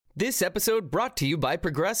This episode brought to you by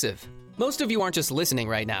Progressive. Most of you aren't just listening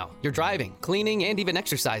right now. You're driving, cleaning, and even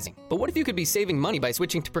exercising. But what if you could be saving money by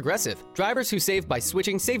switching to Progressive? Drivers who save by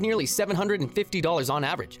switching save nearly $750 on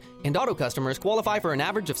average. And auto customers qualify for an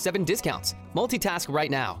average of 7 discounts. Multitask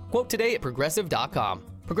right now. Quote today at Progressive.com.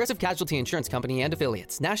 Progressive Casualty Insurance Company and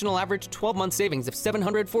Affiliates. National average 12-month savings of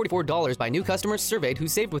 $744 by new customers surveyed who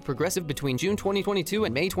saved with Progressive between June 2022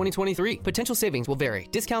 and May 2023. Potential savings will vary.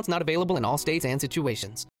 Discounts not available in all states and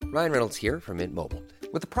situations. Ryan Reynolds here from Mint Mobile.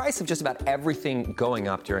 With the price of just about everything going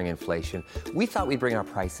up during inflation, we thought we'd bring our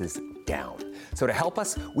prices down. So to help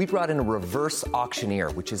us, we brought in a reverse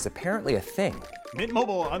auctioneer, which is apparently a thing. Mint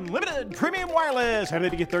Mobile Unlimited Premium Wireless. How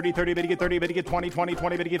to get 30, 30, bit to get 30, bit to get 20, 20,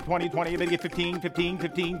 20, bit to get 20, 20, bit to get 15, 15,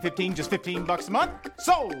 15, 15, just $15 a month?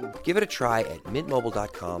 Sold! Give it a try at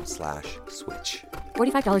mintmobile.com/switch.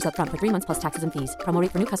 $45 up front for 3 months plus taxes and fees. Promo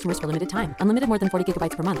rate for new customers for limited time. Unlimited more than 40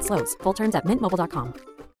 gigabytes per month. Slows full terms at mintmobile.com.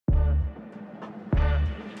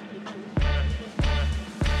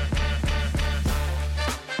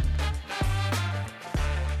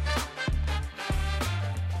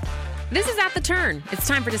 This is At the Turn. It's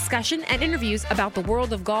time for discussion and interviews about the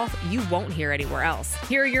world of golf you won't hear anywhere else.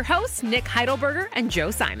 Here are your hosts, Nick Heidelberger and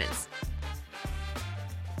Joe Simons.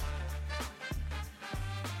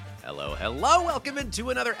 Hello, hello. Welcome into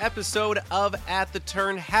another episode of At the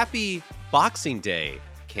Turn. Happy Boxing Day,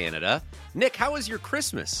 Canada. Nick, how was your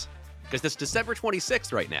Christmas? Because it's December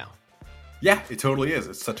 26th right now. Yeah, it totally is.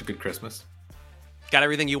 It's such a good Christmas. Got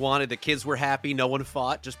everything you wanted. The kids were happy. No one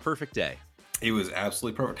fought. Just perfect day. It was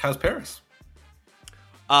absolutely perfect. How's Paris?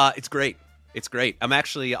 It's great. It's great. I'm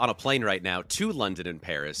actually on a plane right now to London and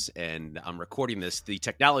Paris, and I'm recording this. The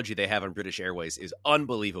technology they have on British Airways is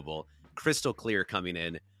unbelievable. Crystal clear coming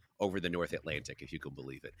in over the North Atlantic, if you can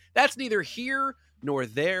believe it. That's neither here nor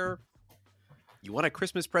there. You want a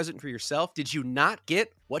Christmas present for yourself? Did you not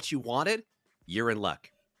get what you wanted? You're in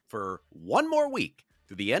luck. For one more week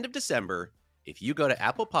through the end of December, if you go to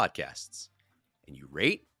Apple Podcasts and you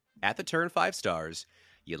rate At the Turn 5 stars,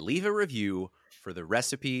 you leave a review for the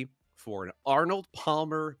recipe for an Arnold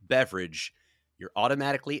Palmer beverage, you're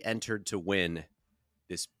automatically entered to win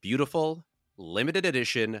this beautiful, limited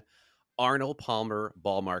edition Arnold Palmer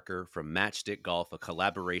ball marker from Matchstick Golf, a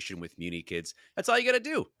collaboration with Muni Kids. That's all you got to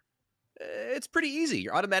do. It's pretty easy.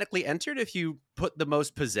 You're automatically entered. If you put the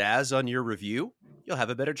most pizzazz on your review, you'll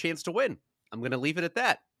have a better chance to win. I'm going to leave it at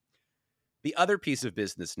that. The other piece of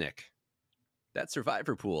business, Nick, that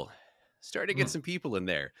Survivor pool. Starting to get some people in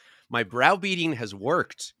there. My browbeating has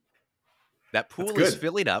worked. That pool is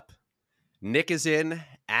filling up. Nick is in.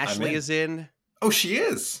 Ashley is in. Oh, she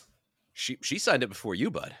is? She signed up before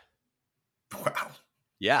you, bud. Wow.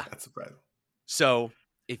 Yeah. That's surprising. So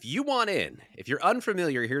if you want in, if you're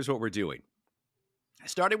unfamiliar, here's what we're doing.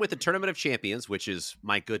 Starting with the Tournament of Champions, which is,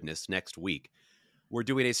 my goodness, next week, we're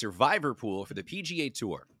doing a Survivor pool for the PGA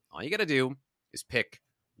Tour. All you got to do is pick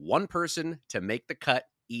one person to make the cut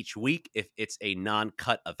each week. If it's a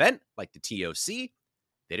non-cut event like the TOC,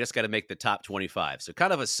 they just got to make the top 25. So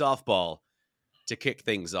kind of a softball to kick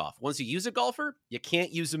things off. Once you use a golfer, you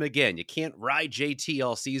can't use them again. You can't ride JT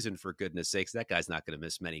all season, for goodness sakes. That guy's not going to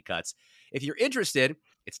miss many cuts. If you're interested,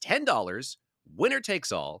 it's $10. Winner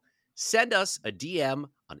takes all. Send us a DM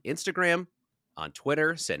on Instagram, on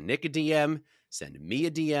Twitter. Send Nick a DM. Send me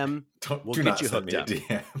a DM. We'll get you hooked up.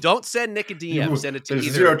 Don't send Nick a DM. Send it to There's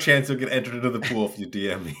either. zero chance you'll get entered into the pool if you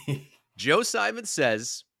DM me. Joe Simon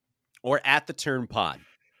says, or At the Turn Pod.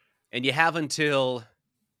 And you have until,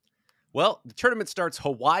 well, the tournament starts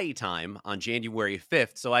Hawaii time on January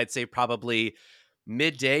 5th. So I'd say probably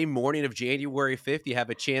midday, morning of January 5th, you have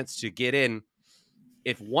a chance to get in.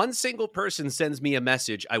 If one single person sends me a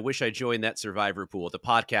message, I wish I joined that Survivor pool, the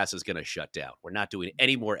podcast is going to shut down. We're not doing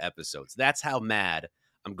any more episodes. That's how mad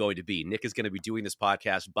I'm going to be. Nick is going to be doing this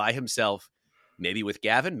podcast by himself, maybe with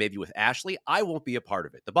Gavin, maybe with Ashley. I won't be a part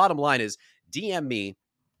of it. The bottom line is DM me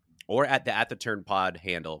or at the Turn Pod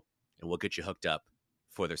handle, and we'll get you hooked up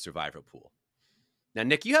for the Survivor pool. Now,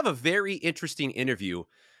 Nick, you have a very interesting interview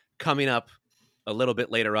coming up a little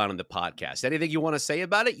bit later on in the podcast. Anything you want to say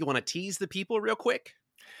about it? You want to tease the people real quick?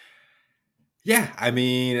 Yeah, I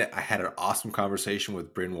mean, I had an awesome conversation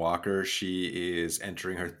with Bryn Walker. She is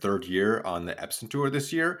entering her third year on the Epson Tour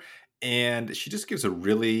this year, and she just gives a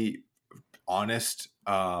really honest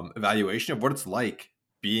evaluation of what it's like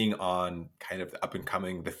being on kind of the up and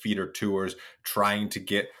coming, the feeder tours, trying to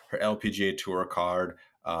get her LPGA Tour card,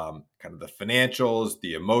 kind of the financials,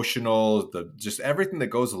 the emotionals, the just everything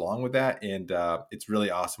that goes along with that. And it's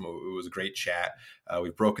really awesome. It was a great chat.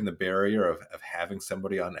 We've broken the barrier of having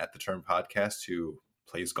somebody on At the Turn podcast who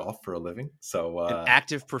plays golf for a living. So an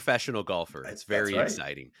active professional golfer. It's very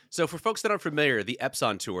exciting. So for folks that aren't familiar, the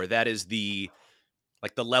Epson Tour, that is the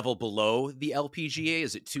level below the LPGA.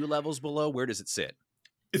 Is it 2 levels below? Where does it sit?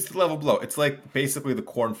 It's the level below. It's like basically the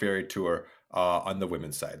Korn Ferry Tour on the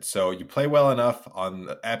women's side. So you play well enough on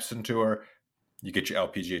the Epson Tour, you get your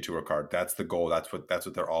LPGA Tour card. That's the goal. That's what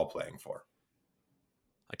they're all playing for.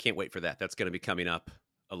 I can't wait for that. That's going to be coming up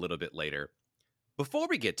a little bit later. Before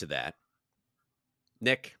we get to that,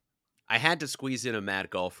 Nick, I had to squeeze in a Mad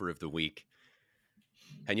Golfer of the Week,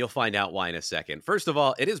 and you'll find out why in a second. First of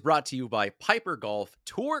all, it is brought to you by Piper Golf,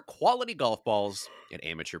 tour quality golf balls at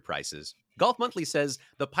amateur prices. Golf Monthly says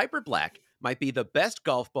the Piper Black might be the best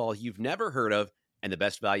golf ball you've never heard of and the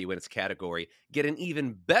best value in its category. Get an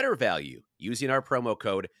even better value using our promo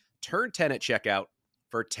code TURN10 at checkout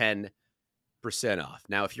for 10% off.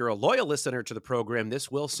 Now, if you're a loyal listener to the program,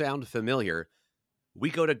 this will sound familiar. We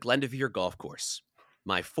go to Glendevere Golf Course,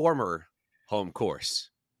 my former home course.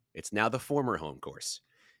 It's now the former home course.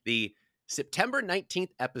 The September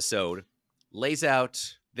 19th episode lays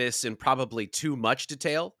out this in probably too much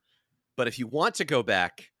detail, but if you want to go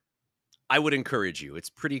back, I would encourage you. It's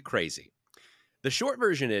pretty crazy. The short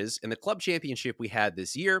version is, in the club championship we had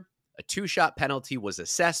this year, a 2-shot penalty was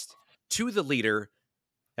assessed to the leader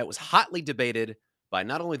that was hotly debated by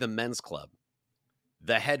not only the men's club,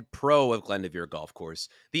 the head pro of Glendevere Golf Course,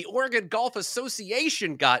 the Oregon Golf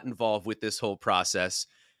Association got involved with this whole process.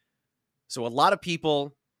 So a lot of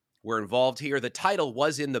people were involved here. The title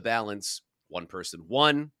was in the balance. One person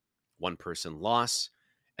won, one person lost,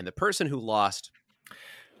 and the person who lost,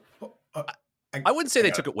 I wouldn't say they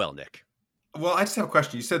took it well, Nick. Well, I just have a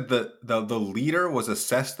question. You said the leader was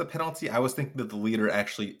assessed the penalty. I was thinking that the leader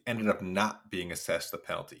actually ended up not being assessed the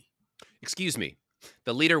penalty. Excuse me.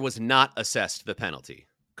 The leader was not assessed the penalty.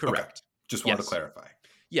 Correct. Okay. Just wanted to clarify.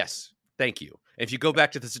 Yes. Thank you. If you go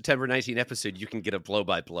back to the September 19 episode, you can get a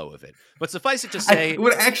blow-by-blow of it. But suffice it to say... I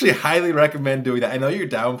would actually highly recommend doing that. I know you're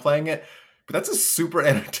downplaying it, but that's a super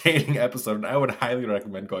entertaining episode, and I would highly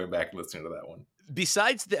recommend going back and listening to that one.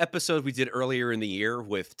 Besides the episode we did earlier in the year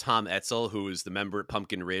with Tom Etzel, who was the member at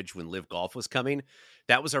Pumpkin Ridge when Live Golf was coming,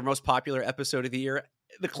 that was our most popular episode of the year.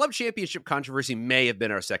 The club championship controversy may have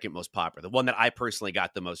been our second most popular, the one that I personally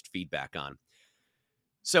got the most feedback on.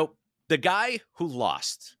 So the guy who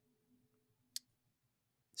lost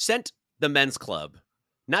sent the men's club,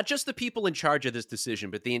 not just the people in charge of this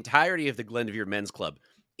decision, but the entirety of the Glendevere men's club,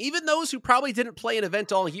 even those who probably didn't play an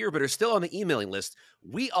event all year but are still on the emailing list,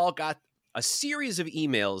 we all got a series of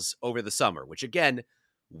emails over the summer, which again,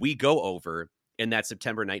 we go over in that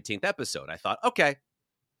September 19th episode. I thought, okay,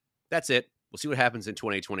 that's it. We'll see what happens in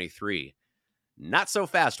 2023. Not so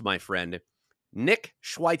fast, my friend. Nick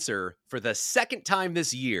Schweitzer, for the second time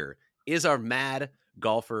this year, is our Mad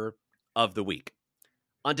Golfer of the Week.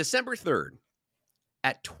 On December 3rd,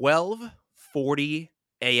 at 12:40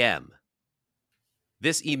 a.m.,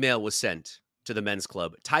 this email was sent to the men's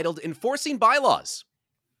club titled Enforcing Bylaws.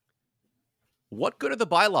 What good are the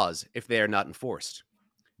bylaws if they are not enforced?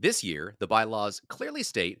 This year, the bylaws clearly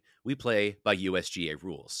state we play by USGA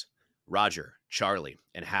rules. Roger, Charlie,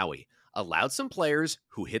 and Howie allowed some players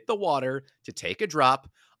who hit the water to take a drop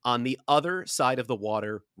on the other side of the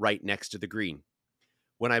water right next to the green.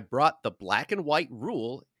 When I brought the black and white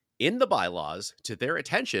rule in the bylaws to their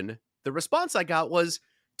attention, the response I got was,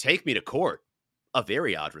 "Take me to court." A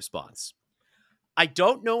very odd response. I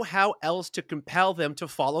don't know how else to compel them to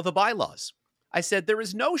follow the bylaws. I said, there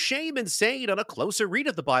is no shame in saying on a closer read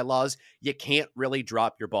of the bylaws, you can't really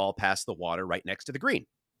drop your ball past the water right next to the green.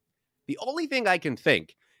 The only thing I can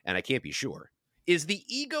think, and I can't be sure, is the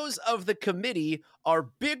egos of the committee are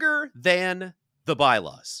bigger than the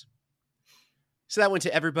bylaws. So that went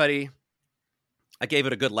to everybody. I gave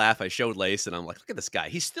it a good laugh. I showed Lace, and I'm like, look at this guy.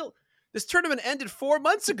 This tournament ended 4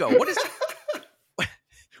 months ago. What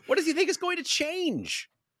does he think is going to change?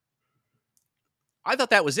 I thought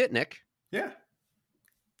that was it, Nick. Yeah.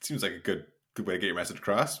 Seems like a good way to get your message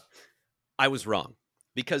across. I was wrong.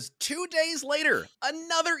 Because 2 days later,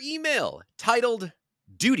 another email titled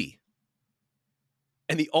Duty.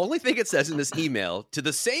 And the only thing it says in this email to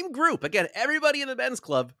the same group, again, everybody in the men's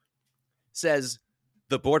club, says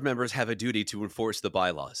the board members have a duty to enforce the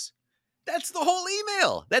bylaws. That's the whole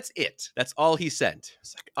email. That's it. That's all he sent.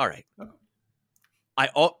 It's like, all right.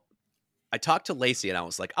 I talked to Lacey and I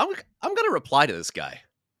was like, I'm going to reply to this guy.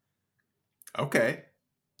 Okay.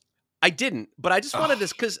 I didn't, but I just wanted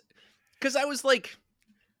this because I was like,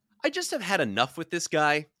 I just have had enough with this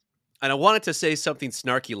guy. And I wanted to say something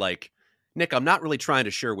snarky like, Nick, I'm not really trying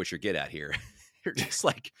to sure what you're getting at here. You're just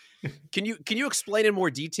like, can you explain in more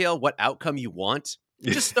detail what outcome you want?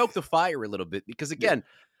 Just stoke the fire a little bit, because again,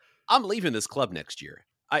 I'm leaving this club next year.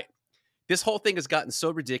 This whole thing has gotten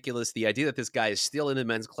so ridiculous. The idea that this guy is still in the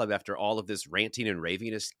men's club after all of this ranting and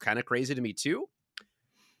raving is kind of crazy to me too.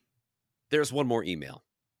 There's one more email.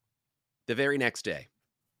 The very next day.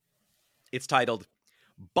 It's titled,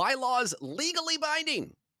 Bylaws Legally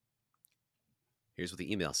Binding. Here's what the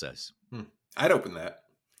email says. I'd open that.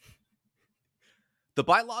 The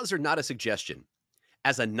bylaws are not a suggestion.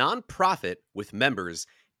 As a nonprofit with members,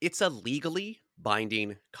 it's a legally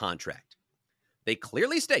binding contract. They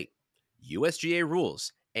clearly state USGA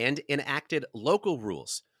rules and enacted local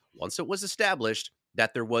rules once it was established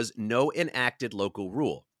that there was no enacted local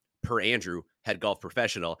rule. Per Andrew, head golf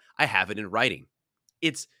professional, I have it in writing.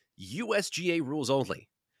 It's USGA rules only.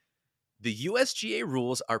 The USGA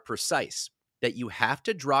rules are precise that you have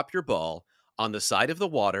to drop your ball on the side of the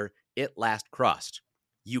water it last crossed.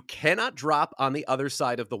 You cannot drop on the other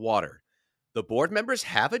side of the water. The board members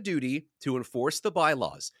have a duty to enforce the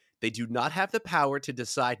bylaws. They do not have the power to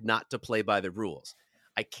decide not to play by the rules.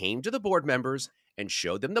 I came to the board members and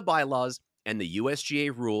showed them the bylaws and the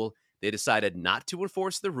USGA rule. They decided not to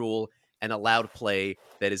enforce the rule and allowed play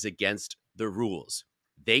that is against the rules.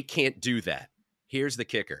 They can't do that. Here's the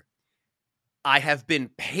kicker. I have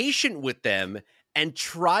been patient with them and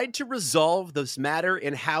tried to resolve this matter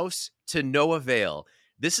in-house to no avail.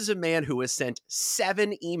 This is a man who has sent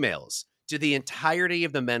 7 emails to the entirety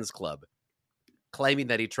of the men's club, claiming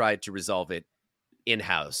that he tried to resolve it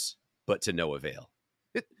in-house, but to no avail.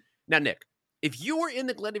 Now, Nick, if you were in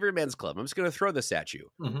the Glendiver men's club, I'm just going to throw this at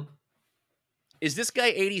you. Mm-hmm. Is this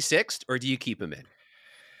guy 86th, or do you keep him in?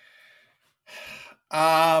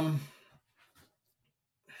 I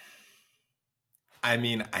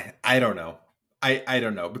mean, I don't know. I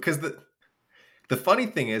don't know, because the funny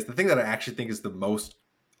thing is, the thing that I actually think is the most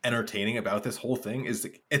entertaining about this whole thing is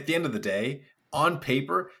that at the end of the day, on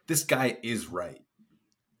paper, this guy is right.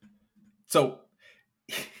 So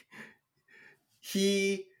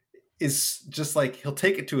he is just like, he'll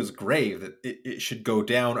take it to his grave that it should go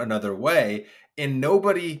down another way, and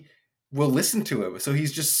nobody will listen to him. So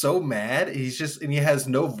he's just so mad. And he has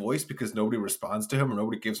no voice because nobody responds to him or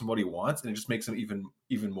nobody gives him what he wants. And it just makes him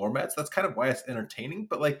even more mad. So that's kind of why it's entertaining.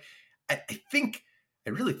 But like, I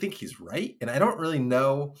really think he's right. And I don't really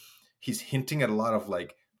know. He's hinting at a lot of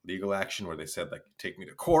like legal action where they said like, take me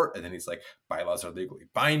to court. And then he's like, bylaws are legally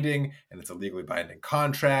binding and it's a legally binding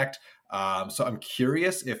contract. So I'm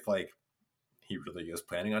curious if like he really is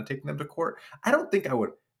planning on taking them to court. I don't think I would.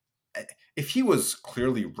 If he was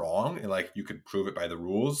clearly wrong and like you could prove it by the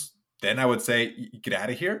rules, then I would say get out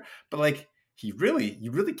of here. But like you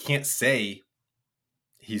really can't say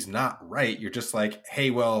he's not right. You're just like, hey,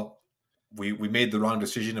 well, we made the wrong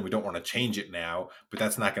decision and we don't want to change it now, but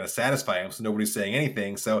that's not going to satisfy him. So nobody's saying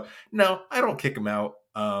anything. So no, I don't kick him out.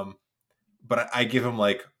 But I give him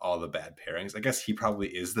like all the bad pairings. I guess he probably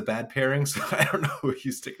is the bad pairing, so I don't know who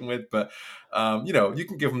he's sticking with. But you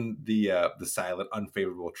can give him the silent,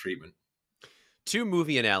 unfavorable treatment. 2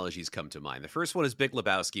 movie analogies come to mind. The first one is Big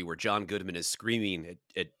Lebowski, where John Goodman is screaming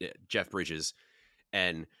at Jeff Bridges,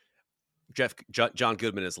 and John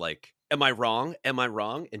Goodman is like, "Am I wrong? Am I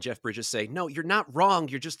wrong?" And Jeff Bridges say, "No, you're not wrong.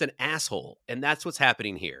 You're just an asshole." And that's what's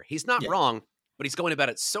happening here. He's not wrong, but he's going about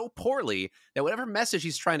it so poorly that whatever message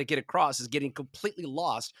he's trying to get across is getting completely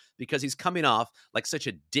lost because he's coming off like such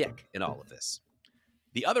a dick in all of this.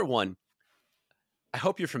 The other one, I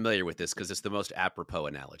hope you're familiar with this because it's the most apropos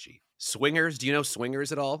analogy. Swingers. Do you know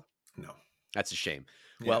Swingers at all? No. That's a shame.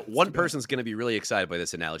 Well, one person's going to be really excited by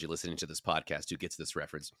this analogy listening to this podcast who gets this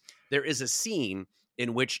reference. There is a scene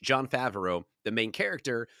in which Jon Favreau, the main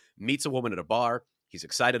character, meets a woman at a bar. He's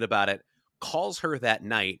excited about it, calls her that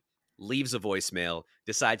night, leaves a voicemail,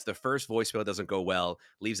 decides the first voicemail doesn't go well,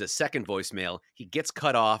 leaves a second voicemail. He gets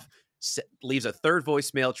cut off, leaves a third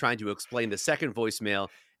voicemail trying to explain the second voicemail.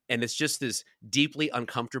 And it's just this deeply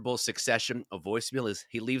uncomfortable succession of voicemails.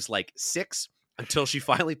 He leaves like 6 until she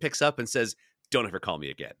finally picks up and says, "Don't ever call me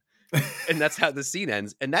again." And that's how the scene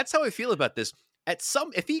ends. And that's how I feel about this.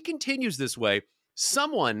 If he continues this way,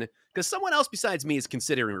 because someone else besides me is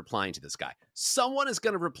considering replying to this guy. Someone is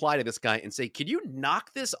going to reply to this guy and say, "Can you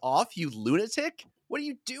knock this off, you lunatic? What are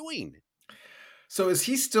you doing?" So is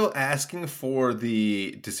he still asking for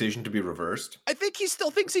the decision to be reversed? I think he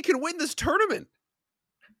still thinks he can win this tournament.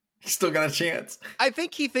 He's still got a chance. I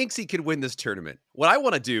think he thinks he could win this tournament. What I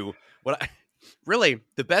want to do, really,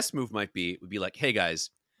 the best move would be like, "Hey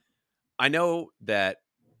guys, I know that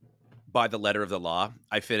by the letter of the law,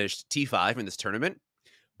 I finished T5 in this tournament,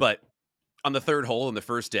 but on the 3rd hole on the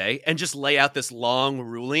first day," and just lay out this long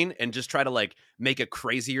ruling and just try to like make a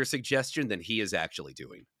crazier suggestion than he is actually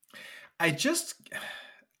doing.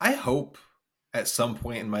 I hope at some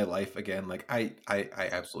point in my life again, like I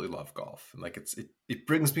absolutely love golf, and like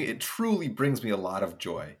it truly brings me a lot of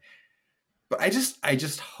joy. But I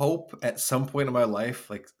just hope at some point in my life,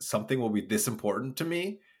 like something will be this important to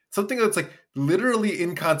me. Something that's like literally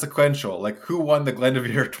inconsequential, like who won the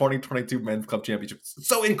Glendoveer 2022 Men's Club Championship. It's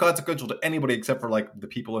so inconsequential to anybody except for like the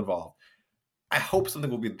people involved. I hope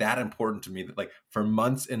something will be that important to me that like for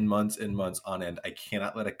months and months and months on end, I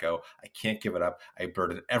cannot let it go. I can't give it up. I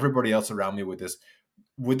burden everybody else around me with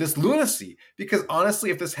this lunacy. Because honestly,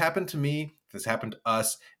 if this happened to me, if this happened to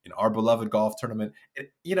us in our beloved golf tournament,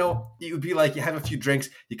 it would be like you have a few drinks,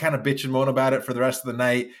 you kind of bitch and moan about it for the rest of the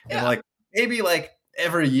night. Yeah. And like maybe like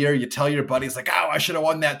every year you tell your buddies like, oh, I should have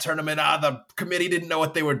won that tournament. The committee didn't know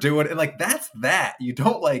what they were doing. And like, that's that. You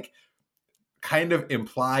don't like kind of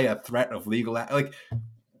imply a threat of legal like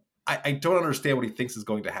I don't understand what he thinks is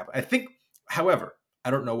going to happen. I think, however,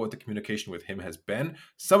 I don't know what the communication with him has been.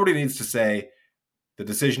 Somebody needs to say the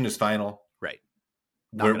decision is final. Right.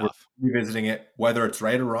 We're revisiting it, whether it's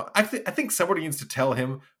right or wrong. I think somebody needs to tell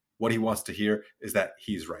him what he wants to hear is that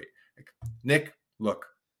he's right. Like, Nick, look,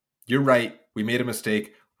 you're right. We made a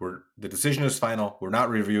mistake. The decision is final. We're not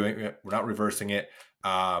reviewing it. We're not reversing it.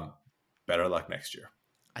 Better luck next year.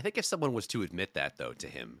 I think if someone was to admit that, though, to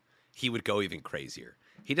him, he would go even crazier.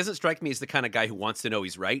 He doesn't strike me as the kind of guy who wants to know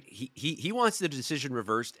he's right. He wants the decision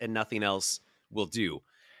reversed and nothing else will do.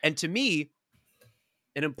 And to me,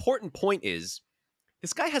 an important point is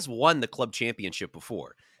this guy has won the club championship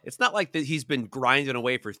before. It's not like that he's been grinding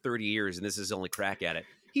away for 30 years and this is his only crack at it.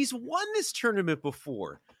 He's won this tournament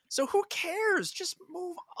before. So who cares? Just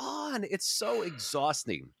move on. It's so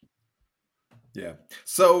exhausting. Yeah.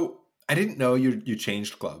 So I didn't know you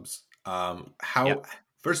changed clubs.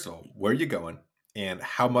 First of all, where are you going, and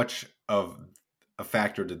how much of a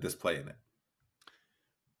factor did this play in it?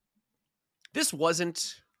 This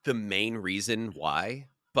wasn't the main reason why,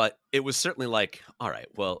 but it was certainly like, all right,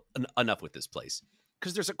 well, enough with this place.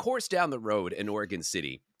 Because there's a course down the road in Oregon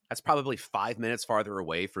City that's probably 5 minutes farther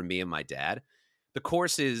away from me and my dad. The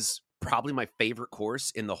course is probably my favorite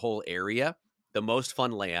course in the whole area, the most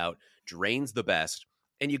fun layout, drains the best.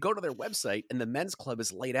 And you go to their website and the men's club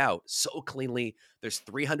is laid out so cleanly. There's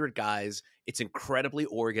 300 guys. It's incredibly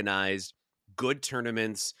organized, good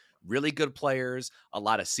tournaments, really good players, a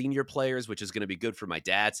lot of senior players, which is going to be good for my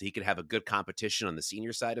dad so he can have a good competition on the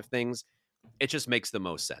senior side of things. It just makes the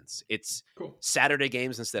most sense. It's cool. Saturday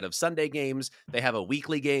games instead of Sunday games. They have a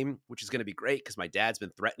weekly game, which is going to be great because my dad's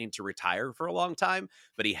been threatening to retire for a long time,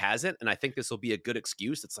 but he hasn't. And I think this will be a good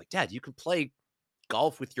excuse. It's like, Dad, you can play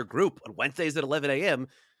golf with your group on Wednesdays at 11 a.m.,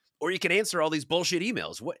 or you can answer all these bullshit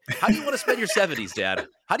emails. How do you want to spend your 70s, Dad?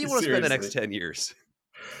 How do you want to spend the next 10 years?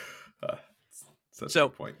 That's a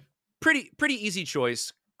good point. Pretty easy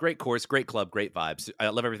choice. Great course, great club, great vibes. I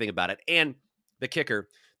love everything about it. And the kicker,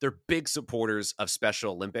 they're big supporters of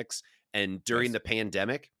Special Olympics. And during the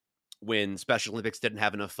pandemic, when Special Olympics didn't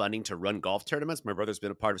have enough funding to run golf tournaments, my brother's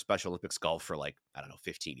been a part of Special Olympics golf for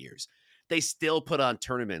 15 years. They still put on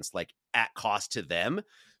tournaments at cost to them.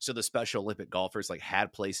 So the Special Olympic golfers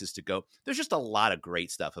had places to go. There's just a lot of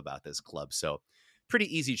great stuff about this club. So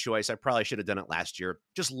pretty easy choice. I probably should have done it last year.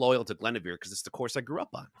 Just loyal to Glendoveer because it's the course I grew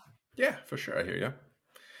up on. Yeah, for sure. I hear you.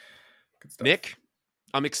 Good stuff. Nick,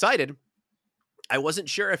 I'm excited. I wasn't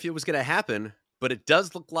sure if it was going to happen, but it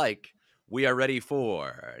does look like we are ready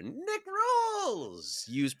for Nick Rules.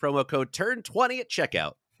 Use promo code TURN20 at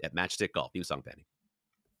checkout at Matchstick Golf. New song, Penny.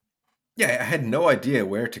 Yeah, I had no idea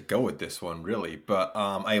where to go with this one, really. But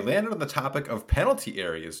I landed on the topic of penalty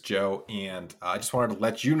areas, Joe. And I just wanted to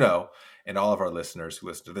let you know, and all of our listeners who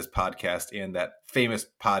listen to this podcast and that famous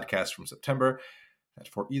podcast from September, that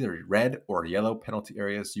for either red or yellow penalty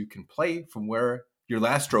areas, you can play from where your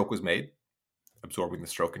last stroke was made, absorbing the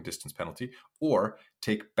stroke and distance penalty, or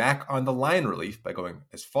take back on the line relief by going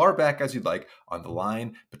as far back as you'd like on the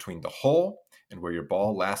line between the hole and where your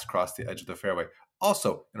ball last crossed the edge of the fairway.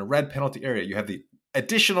 Also, in a red penalty area, you have the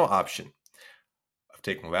additional option of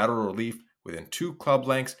taking lateral relief within 2 club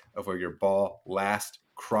lengths of where your ball last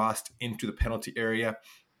crossed into the penalty area.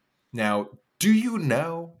 Now, do you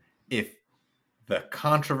know if the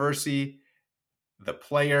controversy, the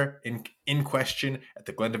player in question at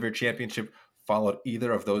the Glendoveer Championship followed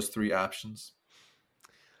either of those 3 options?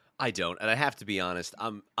 I don't, and I have to be honest.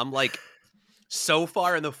 I'm so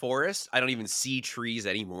far in the forest, I don't even see trees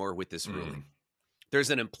anymore with this ruling. There's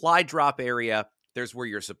an implied drop area. There's where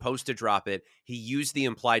you're supposed to drop it. He used the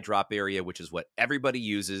implied drop area, which is what everybody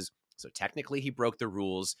uses. So technically he broke the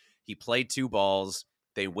rules. He played 2 balls.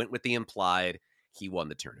 They went with the implied. He won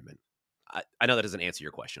the tournament. I know that doesn't answer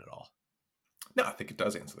your question at all. No, I think it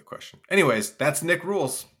does answer the question. Anyways, that's Nick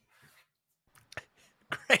Rules.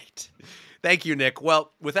 Great. Thank you, Nick.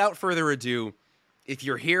 Well, without further ado, if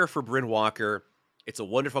you're here for Bryn Walker, it's a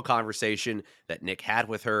wonderful conversation that Nick had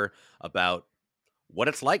with her about what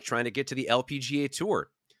it's like trying to get to the LPGA Tour.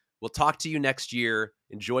 We'll talk to you next year.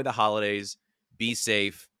 Enjoy the holidays. Be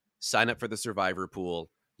safe. Sign up for the Survivor Pool.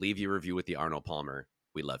 Leave your review with the Arnold Palmer.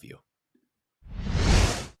 We love you.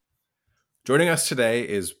 Joining us today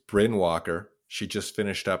is Bryn Walker. She just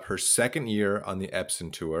finished up her second year on the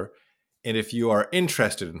Epson Tour. And if you are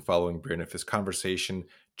interested in following Bryn, if this conversation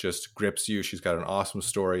just grips you, she's got an awesome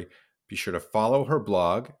story. Be sure to follow her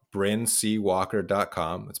blog,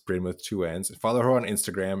 BrynCWalker.com. It's Bryn with 2 N's. And follow her on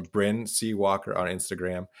Instagram, Bryn C. Walker on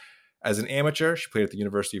Instagram. As an amateur, she played at the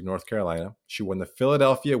University of North Carolina. She won the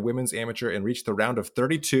Philadelphia Women's Amateur and reached the round of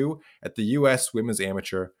 32 at the U.S. Women's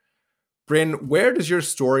Amateur. Bryn, where does your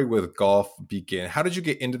story with golf begin? How did you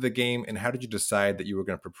get into the game, and how did you decide that you were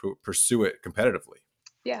going to pursue it competitively?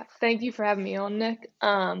 Yeah, thank you for having me on, Nick.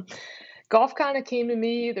 Golf kind of came to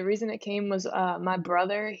me. The reason it came was my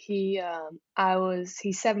brother. He's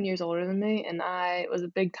 7 years older than me, and I was a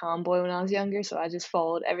big tomboy when I was younger, so I just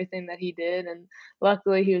followed everything that he did. And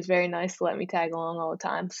luckily, he was very nice to let me tag along all the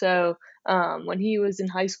time. So when he was in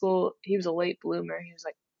high school, he was a late bloomer. He was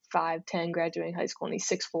like 5'10", graduating high school, and he's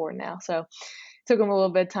 6'4" now. So took him a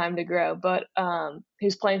little bit of time to grow, but he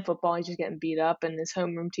was playing football. He's just getting beat up, and his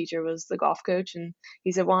homeroom teacher was the golf coach, and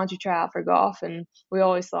he said, "Why don't you try out for golf?" And we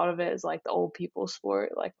always thought of it as like the old people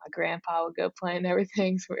sport, like my grandpa would go play and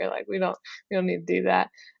everything. So we were like, we don't need to do that.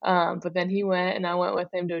 But then he went, and I went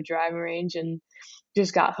with him to a driving range and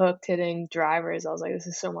just got hooked hitting drivers. I was like, this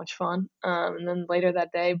is so much fun. And then later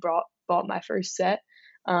that day, bought my first set.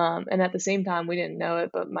 And at the same time, we didn't know it,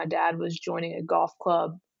 but my dad was joining a golf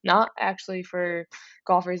club, not actually for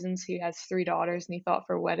golf reasons. He has 3 daughters, and he thought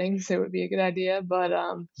for weddings it would be a good idea, but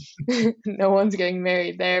no one's getting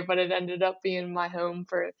married there. But it ended up being my home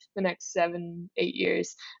for the next 7-8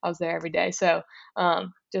 years. I was there every day. So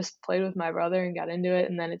just played with my brother and got into it,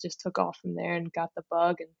 and then it just took off from there and got the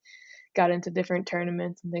bug and got into different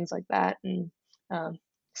tournaments and things like that, and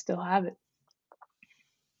still have it.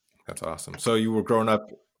 That's awesome. So you were growing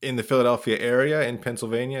up in the Philadelphia area in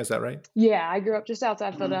Pennsylvania, is that right? Yeah, I grew up just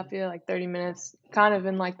outside Philadelphia, like 30 minutes, kind of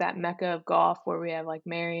in like that mecca of golf where we have like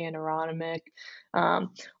Marion, Aronimink, all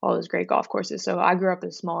those great golf courses. So I grew up in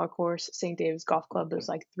a smaller course. St. David's Golf Club was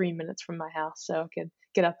like 3 minutes from my house, so I could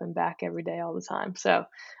get up and back every day all the time. So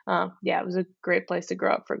yeah, it was a great place to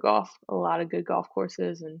grow up for golf. A lot of good golf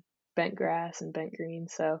courses and bent grass and bent green.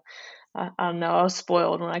 So I don't know, I was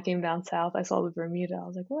spoiled when I came down south. I saw the Bermuda. I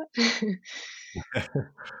was like, what?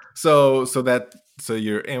 So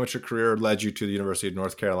your amateur career led you to the University of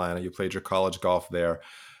North Carolina. You played your college golf there.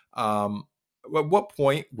 At what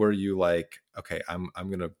point were you like, okay, I'm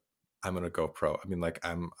gonna go pro? I mean, like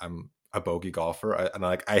I'm a bogey golfer,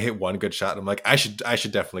 I hit one good shot, and I'm like, I should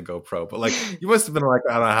definitely go pro. But like, you must have been like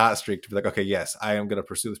on a hot streak to be like, okay, yes, I am gonna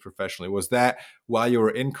pursue this professionally. Was that while you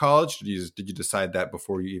were in college? Did you decide that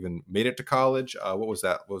before you even made it to college? What was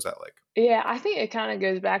that like? Yeah, I think it kind of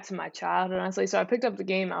goes back to my childhood, honestly. So I picked up the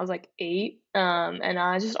game, I was like 8, and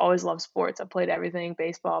I just always loved sports. I played everything,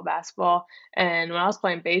 baseball, basketball. And when I was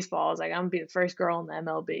playing baseball, I was like, I'm gonna be the first girl in the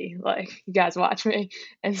MLB. Like, you guys watch me.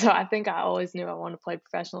 And so I think I always knew I wanted to play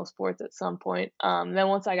professional sports at some point. Then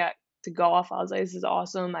once I got to golf, I was like, this is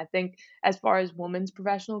awesome. I think as far as women's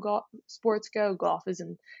professional golf sports go, golf is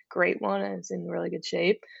in great one, and it's in really good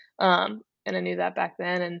shape. And I knew that back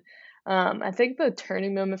then. And I think the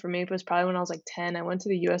turning moment for me was probably when I was like 10. I went to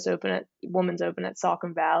the U.S. Women's Open at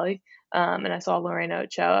Saucon Valley, and I saw Lorena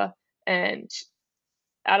Ochoa, and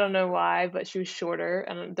I don't know why, but she was shorter,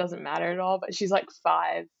 and it doesn't matter at all, but she's like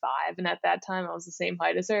 5'5", and at that time I was the same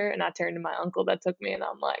height as her, and I turned to my uncle that took me, and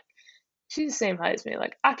I'm like, she's the same height as me.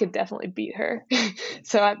 Like, I could definitely beat her.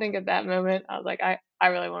 So I think at that moment, I was like, I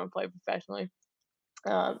really want to play professionally.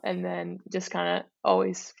 And then just kind of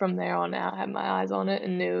always from there on out had my eyes on it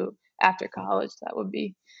and knew after college that would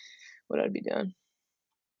be what I'd be doing.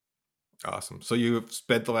 Awesome. So you've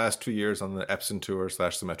spent the last 2 years on the Epson Tour /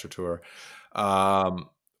 Symetra Tour.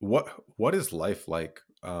 What is life like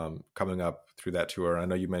coming up through that tour? I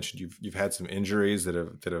know you mentioned you've had some injuries that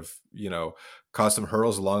have caused some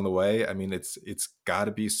hurdles along the way. I mean, it's got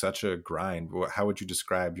to be such a grind. How would you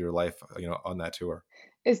describe your life on that tour?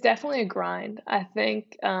 It's definitely a grind. I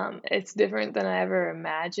think it's different than I ever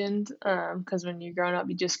imagined, because when you're growing up,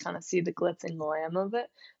 you just kind of see the glitz and glam of it.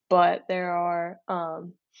 But there's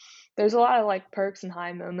a lot of like perks and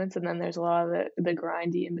high moments, and then there's a lot of the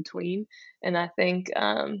grindy in between. And I think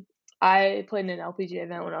I played in an LPGA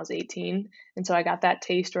event when I was 18, and so I got that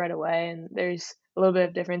taste right away. And there's a little bit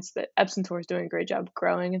of difference that Epson Tour is doing a great job of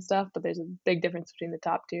growing and stuff, but there's a big difference between the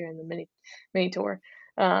top tier and the mini tour.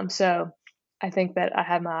 So I think that I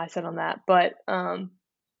have my eyes set on that. But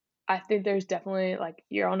I think there's definitely like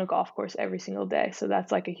you're on a golf course every single day. So that's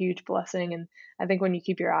like a huge blessing. And I think when you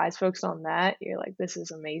keep your eyes focused on that, you're like, this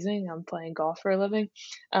is amazing. I'm playing golf for a living.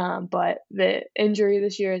 But the injury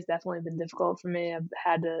this year has definitely been difficult for me. I've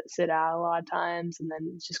had to sit out a lot of times, and then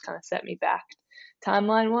it's just kind of set me back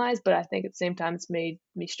timeline wise. But I think at the same time, it's made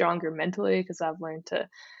me stronger mentally because I've learned to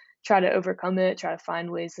try to overcome it, try to find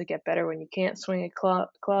ways to get better when you can't swing a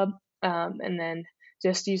club, and then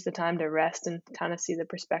just use the time to rest and kind of see the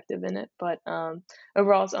perspective in it. But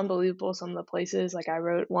overall, it's unbelievable. Some of the places, like I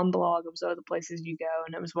wrote one blog, it was all the places you go,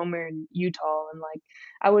 and it was when we were in Utah, and like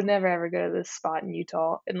I would never ever go to this spot in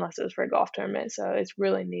Utah unless it was for a golf tournament. So it's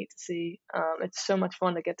really neat to see. It's so much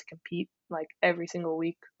fun to get to compete like every single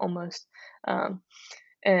week almost.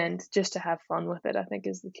 And just to have fun with it, I think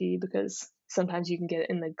is the key, because sometimes you can get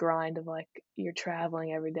in the grind of like you're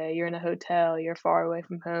traveling every day, you're in a hotel, you're far away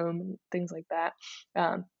from home and things like that.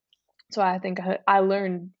 So I think I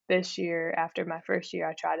learned this year, after my first year,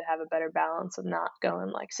 I tried to have a better balance of not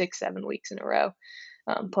going like 6-7 weeks in a row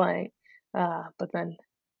playing. But then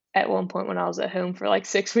at one point when I was at home for like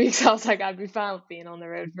 6 weeks, I was like, I'd be fine with being on the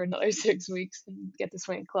road for another 6 weeks and get to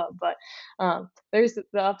swing a club. But there's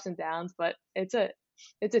the ups and downs, but it's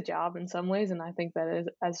a job in some ways, and I think that is,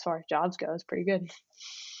 as far as jobs go, is pretty good.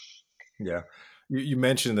 Yeah. You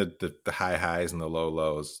mentioned that the high highs and the low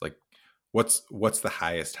lows. Like what's the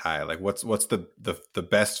highest high? Like what's the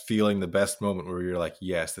best feeling, the best moment where you're like,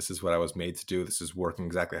 yes, this is what I was made to do. This is working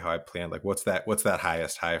exactly how I planned. Like what's that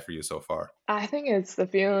highest high for you so far? I think it's the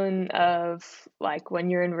feeling of like when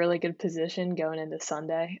you're in really good position going into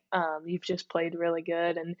Sunday. You've just played really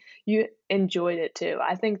good and you enjoyed it too.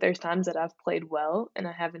 I think there's times that I've played well and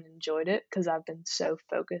I haven't enjoyed it because I've been so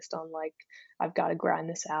focused on like, I've got to grind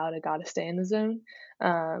this out. I got to stay in the zone.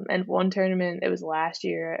 And one tournament, it was last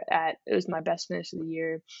year it was my best finish of the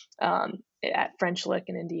year at French Lick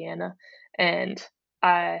in Indiana. And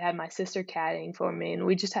I had my sister caddying for me and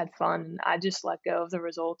we just had fun. I just let go of the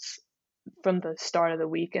results from the start of the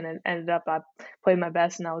week, and it ended up I played my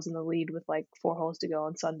best and I was in the lead with like 4 holes to go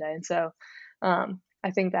on Sunday. And so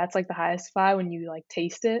I think that's like the highest high when you like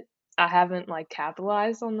taste it. I haven't like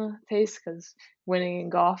capitalized on the taste because winning in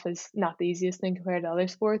golf is not the easiest thing compared to other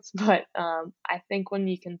sports, but I think when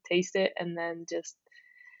you can taste it and then just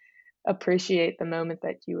appreciate the moment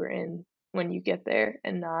that you were in when you get there,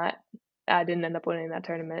 and not I didn't end up winning that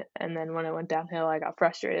tournament. And then when it went downhill, I got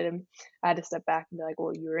frustrated and I had to step back and be like,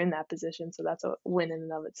 well, you were in that position. So that's a win in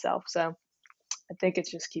and of itself. So I think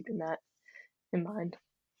it's just keeping that in mind.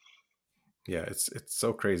 Yeah. It's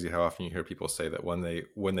so crazy how often you hear people say that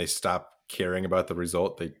when they stop caring about the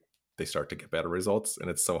result, they start to get better results. And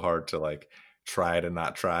it's so hard to like try to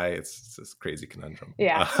not try. It's this crazy conundrum.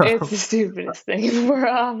 Yeah, it's the stupidest thing in the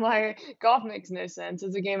world. I'm like, golf makes no sense.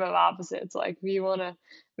 It's a game of opposites. Like, if you want to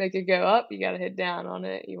make it go up, you got to hit down on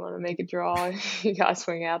it. You want to make it draw, you got to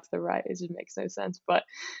swing out to the right. It just makes no sense. But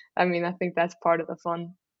I mean, I think that's part of the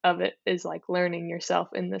fun of it, is like learning yourself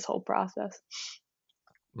in this whole process.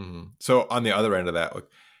 Mm-hmm. So on the other end of that, like,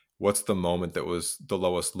 what's the moment that was the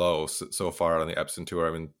lowest low so far on the Epson Tour?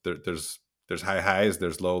 I mean, there's high highs,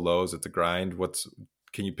 there's low lows. It's a grind.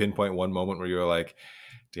 Can you pinpoint one moment where you're like,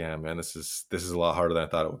 damn, man, this is a lot harder than I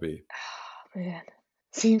thought it would be? Oh, man,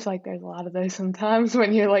 seems like there's a lot of those sometimes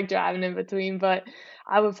when you're like driving in between. But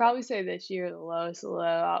I would probably say this year, the lowest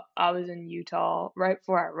low, I was in Utah right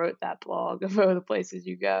before I wrote that blog of all the places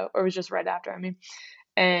you go, or it was just right after, I mean.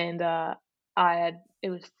 And it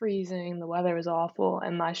was freezing, the weather was awful,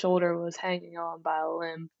 and my shoulder was hanging on by a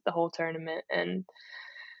limb the whole tournament. And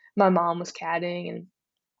my mom was caddying, and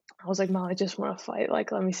I was like, Mom, I just want to fight.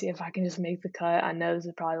 Like, let me see if I can just make the cut. I know this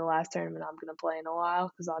is probably the last tournament I'm going to play in a while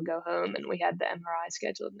because I'll go home. And we had the MRI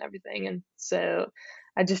scheduled and everything. And so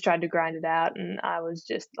I just tried to grind it out. And I was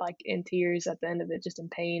just like in tears at the end of it, just in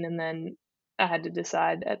pain. And then I had to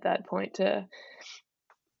decide at that point to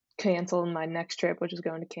cancel my next trip, which was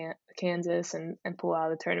going to Kansas, and pull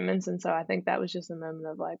out of the tournaments. And so I think that was just a moment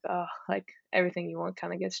of like, oh, like everything you want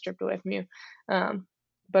kind of gets stripped away from you.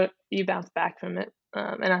 But you bounce back from it.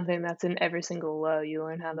 And I think that's in every single low. You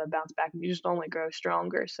learn how to bounce back, and you just only grow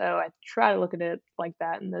stronger. So I try to look at it like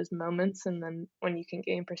that in those moments. And then when you can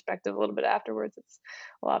gain perspective a little bit afterwards, it's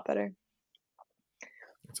a lot better.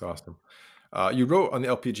 That's awesome. You wrote on the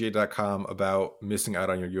LPGA.com about missing out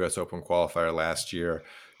on your U.S. Open qualifier last year.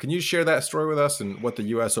 Can you share that story with us and what the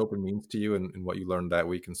U.S. Open means to you and what you learned that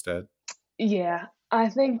week instead? Yeah, I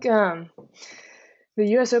think the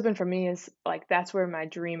U.S. Open for me is like that's where my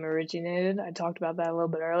dream originated. I talked about that a little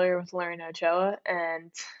bit earlier with Lauren Ochoa,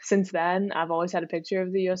 and since then, I've always had a picture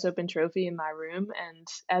of the U.S. Open trophy in my room. And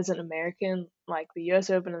as an American, like the U.S.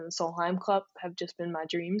 Open and the Solheim Cup have just been my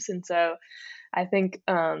dreams. And so I think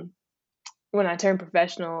when I turned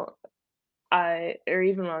professional, or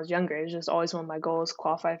even when I was younger, it was just always one of my goals: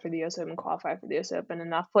 qualify for the U.S. Open, qualify for the U.S. Open.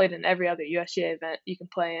 And I've played in every other USGA event you can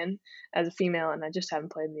play in as a female, and I just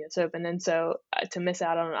haven't played in the U.S. Open. And so to miss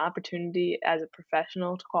out on an opportunity as a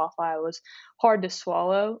professional to qualify was hard to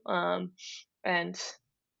swallow, and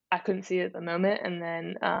I couldn't see it at the moment. And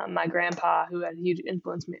then my grandpa, who had a huge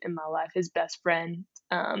influence in my life, his best friend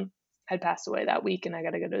had passed away that week, and I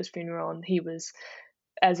got to go to his funeral. And he was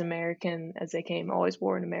as American as they came, always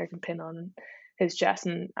wore an American pin on his chest.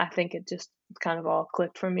 And I think it just kind of all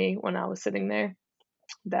clicked for me when I was sitting there,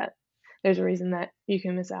 that there's a reason that you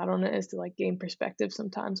can miss out on it, is to like gain perspective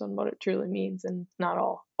sometimes on what it truly means, and not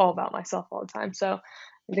all about myself all the time. So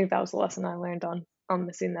I think that was the lesson I learned on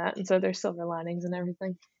missing that. And so there's silver linings and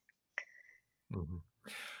everything. Mm-hmm.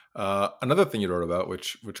 Another thing you wrote about,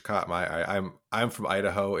 which caught my eye, I'm from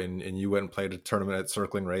Idaho, and you went and played a tournament at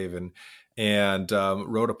Circling Raven, and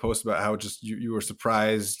wrote a post about how just you were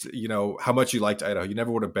surprised, how much you liked Idaho. You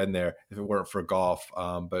never would have been there if it weren't for golf,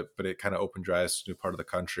 but it kind of opened your eyes to a new part of the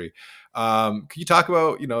country. Can you talk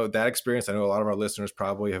about that experience? I know a lot of our listeners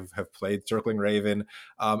probably have played Circling Raven,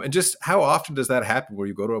 and just how often does that happen, where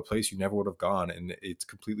you go to a place you never would have gone and it's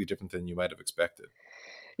completely different than you might have expected?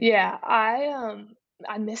 Yeah,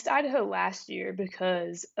 I missed Idaho last year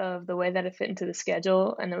because of the way that it fit into the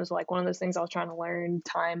schedule, and it was like one of those things I was trying to learn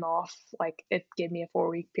time off. Like it gave me a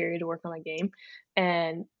 4-week period to work on my game,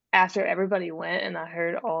 and after everybody went and I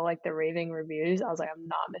heard all like the raving reviews, I was like, I'm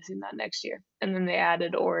not missing that next year. And then they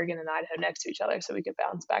added Oregon and Idaho next to each other so we could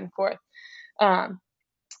bounce back and forth.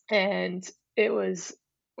 And it was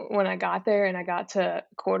when I got there and I got to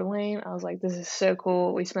Coeur d'Alene, I was like, this is so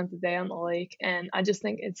cool. We spent the day on the lake, and I just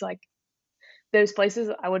think it's like those places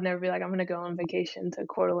I would never be like, I'm going to go on vacation to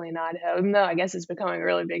Coeur d'Alene, Idaho, even though I guess it's becoming a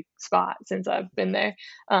really big spot since I've been there.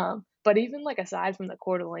 But even like aside from the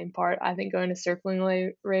Coeur d'Alene part, I think going to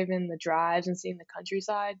Circling Raven, the drives and seeing the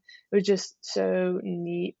countryside, it was just so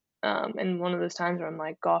neat. And one of those times where I'm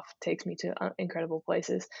like, golf takes me to incredible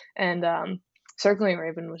places. And Circling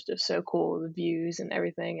Raven was just so cool, the views and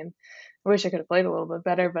everything. And I wish I could have played a little bit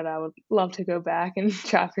better, but I would love to go back and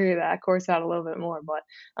try to figure that course out a little bit more. But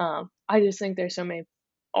I just think there's so many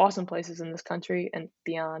awesome places in this country and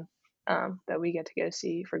beyond that we get to go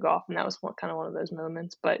see for golf. And that was kind of one of those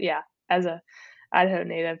moments. But yeah, as a Idaho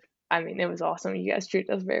native, I mean, it was awesome. You guys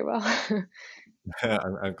treated us very well.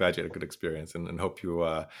 I'm glad you had a good experience, and hope you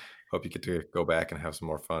get to go back and have some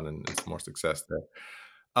more fun and some more success there.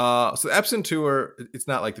 So the Epson Tour, it's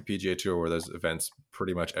not like the PGA Tour where there's events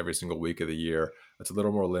pretty much every single week of the year. It's a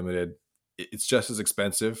little more limited. It's just as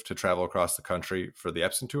expensive to travel across the country for the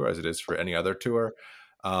Epson Tour as it is for any other tour.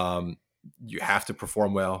 You have to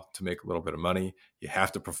perform well to make a little bit of money. You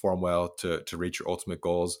have to perform well to reach your ultimate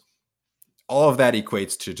goals. All of that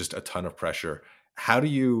equates to just a ton of pressure. How do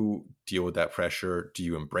you deal with that pressure? Do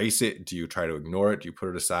you embrace it? Do you try to ignore it? Do you put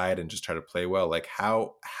it aside and just try to play well? Like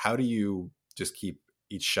how do you just keep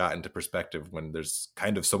each shot into perspective when there's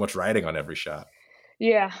kind of so much riding on every shot?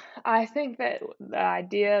 Yeah, I think that the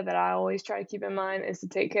idea that I always try to keep in mind is to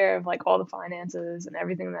take care of like all the finances and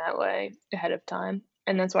everything that way ahead of time.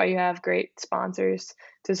 And that's why you have great sponsors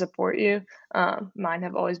to support you. Mine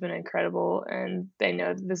have always been incredible, and they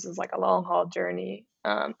know that this is like a long haul journey,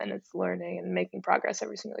 and it's learning and making progress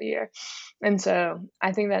every single year. And so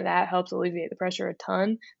I think that helps alleviate the pressure a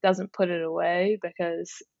ton. Doesn't put it away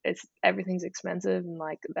because everything's expensive, and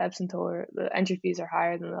like the Epson Tour, the entry fees are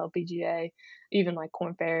higher than the LPGA, even like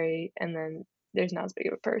Korn Ferry, and then there's not as big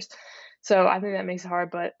of a purse. So I think that makes it hard,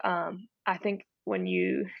 but I think when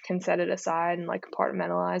you can set it aside and like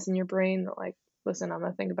compartmentalize in your brain, like, listen, I'm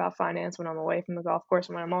going to think about finance when I'm away from the golf course.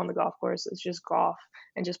 And when I'm on the golf course, it's just golf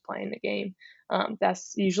and just playing the game.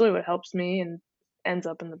 That's usually what helps me and ends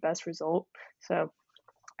up in the best result. So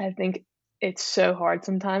I think it's so hard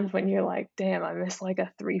sometimes when you're like, damn, I missed like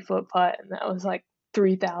a 3-foot putt and that was like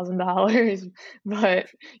 $3,000, but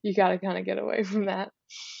you got to kind of get away from that.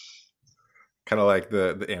 Kind of like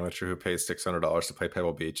the amateur who pays $600 to play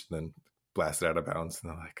Pebble Beach and then blast it out of bounds, and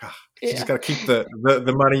they're like, you just got to keep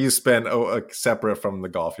the money you spend separate from the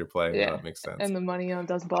golf you're playing. Yeah, that makes sense. And the money on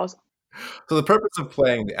dozen balls. So the purpose of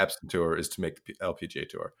playing the Epson Tour is to make the LPGA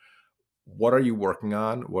Tour. What are you working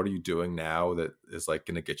on? What are you doing now that is like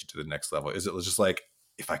going to get you to the next level? Is it just like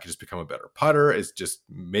if I could just become a better putter? Is just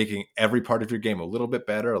making every part of your game a little bit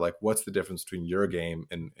better? Like, what's the difference between your game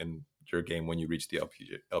and your game when you reach the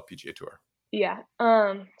LPGA Tour? Yeah.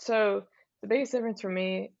 So the biggest difference for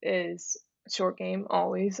me is short game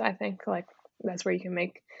always. I think like that's where you can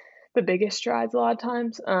make the biggest strides a lot of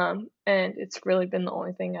times. And it's really been the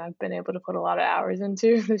only thing I've been able to put a lot of hours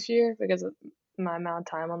into this year because of my amount of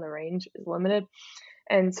time on the range is limited.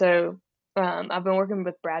 And so I've been working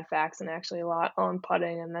with Brad Faxon actually a lot on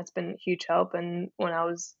putting, and that's been a huge help. And when I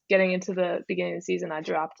was getting into the beginning of the season, I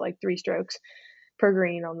dropped like 3 strokes per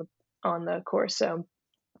green on the course. So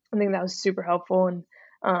I think that was super helpful. And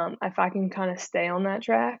if I can kind of stay on that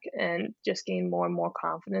track and just gain more and more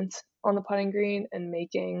confidence on the putting green and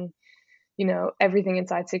making, everything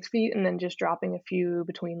inside 6 feet and then just dropping a few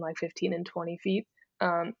between like 15 and 20 feet,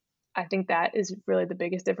 I think that is really the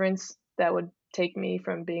biggest difference that would take me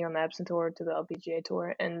from being on the Epson Tour to the LPGA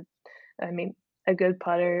Tour. And I mean, a good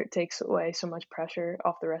putter takes away so much pressure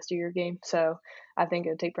off the rest of your game. So I think it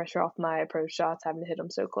would take pressure off my approach shots, having to hit them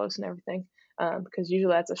so close and everything, because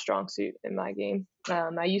usually that's a strong suit in my game.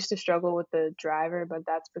 I used to struggle with the driver, but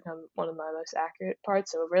that's become one of my most accurate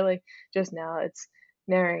parts. So really just now it's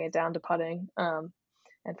narrowing it down to putting.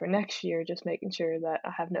 And for next year, just making sure that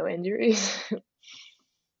I have no injuries.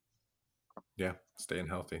 Yeah, staying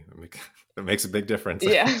healthy. It makes a big difference.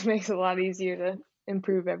 Yeah, it makes it a lot easier to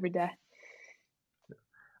improve every day.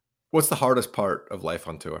 What's the hardest part of life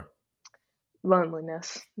on tour?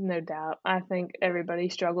 Loneliness, no doubt. I think everybody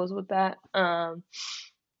struggles with that.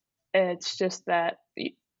 It's just that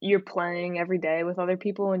you're playing every day with other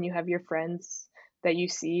people and you have your friends that you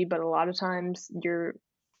see, but a lot of times your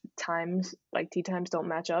times, like tee times, don't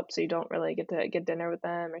match up, so you don't really get to get dinner with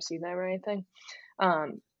them or see them or anything.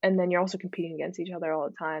 And then you're also competing against each other all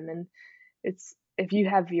the time. And if you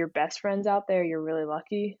have your best friends out there, you're really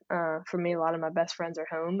lucky. For me, a lot of my best friends are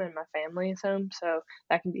home and my family is home, so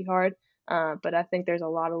that can be hard. But I think there's a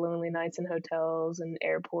lot of lonely nights in hotels and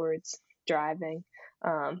airports, driving,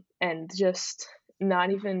 and just not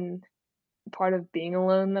even part of being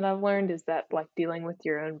alone that I've learned is that like dealing with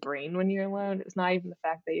your own brain when you're alone. It's not even the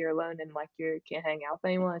fact that you're alone and like you can't hang out with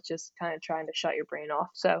anyone. It's just kind of trying to shut your brain off.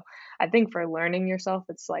 So I think for learning yourself,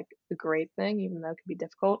 it's like a great thing, even though it can be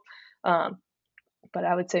difficult. But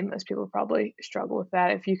I would say most people probably struggle with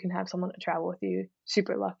that. If you can have someone to travel with you,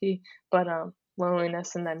 super lucky. But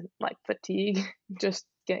loneliness and then like fatigue, just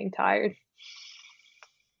getting tired.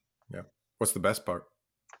 Yeah. What's the best part?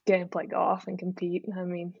 Getting to play golf and compete. I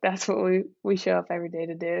mean, that's what we show up every day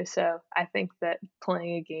to do. So I think that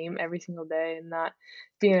playing a game every single day and not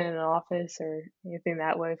being in an office or anything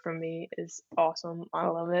that way for me is awesome. I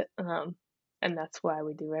love it. And that's why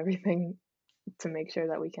we do everything to make sure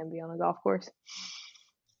that we can be on a golf course.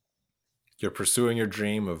 You're pursuing your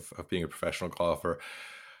dream of being a professional golfer.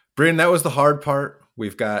 Bryn, that was the hard part.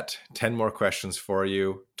 We've got 10 more questions for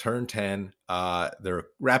you. Turn 10. They're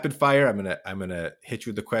rapid fire. I'm gonna hit you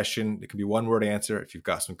with the question. It can be one word answer. If you've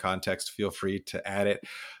got some context, feel free to add it.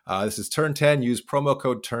 This is Turn 10. Use promo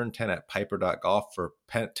code TURN10 at piper.golf for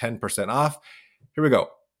 10% off. Here we go.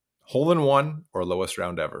 Hole in one or lowest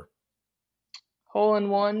round ever? Hole in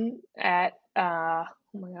one at oh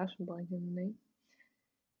my gosh, I'm blanking on the name.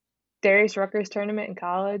 Darius Rucker's tournament in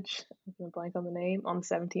college. I'm going to blank on the name, on the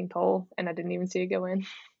 17th hole, and I didn't even see it go in.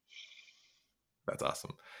 That's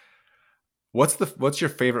awesome. What's your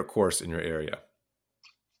favorite course in your area?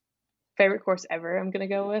 Favorite course ever, I'm going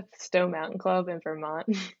to go with Stowe Mountain Club in Vermont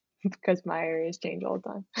because my areas change all the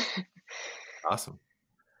time. Awesome.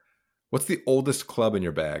 What's the oldest club in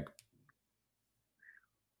your bag?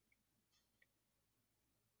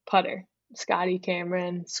 Putter. Scotty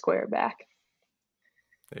Cameron Squareback.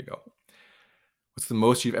 There you go. What's the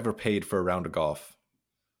most you've ever paid for a round of golf?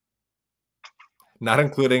 Not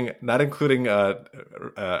including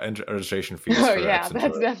registration fees. Oh yeah,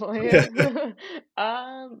 that's definitely it.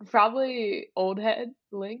 Probably Old Head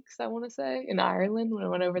Links, I want to say, in Ireland when I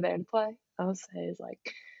went over there to play. I would say it's like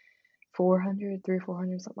 400, 300,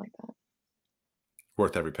 400, something like that.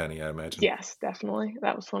 Worth every penny, I imagine. Yes, definitely.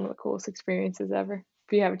 That was one of the coolest experiences ever.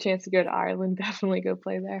 If you have a chance to go to Ireland, definitely go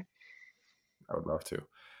play there. I would love to.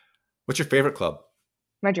 What's your favorite club?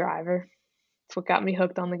 My driver. It's what got me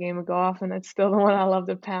hooked on the game of golf, and it's still the one I love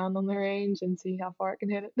to pound on the range and see how far it can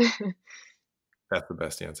hit it. That's the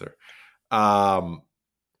best answer.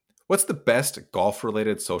 What's the best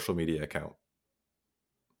golf-related social media account?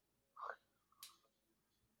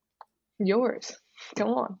 Yours. Come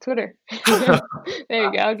on, Twitter. There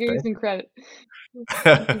you go. I'll give you some credit.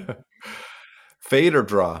 Fade or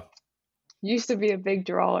draw? Used to be a big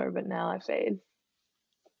drawer, but now I fade.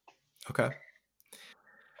 Okay.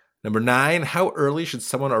 Number 9, how early should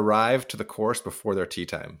someone arrive to the course before their tee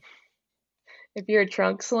time? If you're a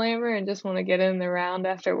trunk slammer and just want to get in the round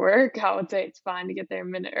after work, I would say it's fine to get there a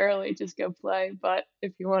minute early, just go play. But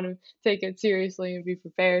if you want to take it seriously and be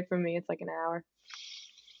prepared, for me, it's like an hour.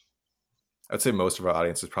 I'd say most of our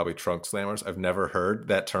audience is probably trunk slammers. I've never heard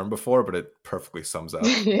that term before, but it perfectly sums up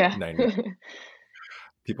Yeah. 90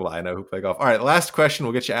 people I know who play golf. All right, last question.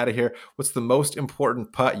 We'll get you out of here. What's the most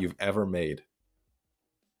important putt you've ever made?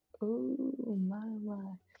 Ooh, my.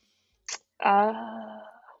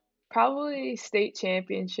 Probably state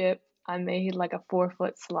championship. I made like a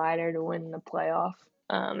 4-foot slider to win the playoff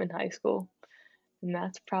in high school. And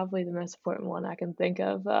that's probably the most important one I can think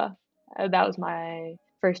of. That was my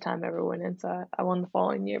first time ever winning, so I won the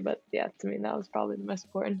following year. But yeah, to me, that was probably the most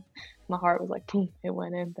important. My heart was like, boom, it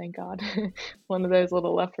went in, thank God. One of those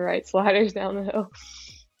little left to right sliders down the hill.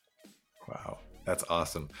 Wow, that's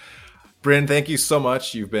awesome. Bryn, thank you so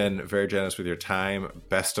much. You've been very generous with your time.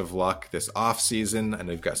 Best of luck this off season. I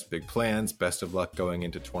know you've got some big plans. Best of luck going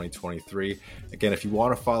into 2023. Again, if you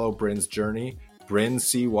want to follow Bryn's journey,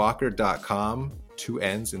 BrynCWalker.com. 2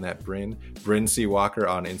 N's in that Bryn. Bryn C. Walker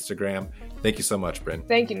on Instagram. Thank you so much, Bryn.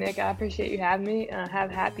 Thank you, Nick. I appreciate you having me.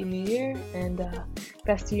 Have a happy new year, and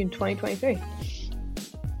best to you in 2023.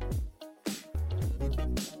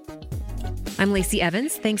 I'm Lacey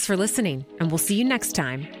Evans. Thanks for listening, and we'll see you next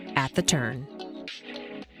time at The Turn.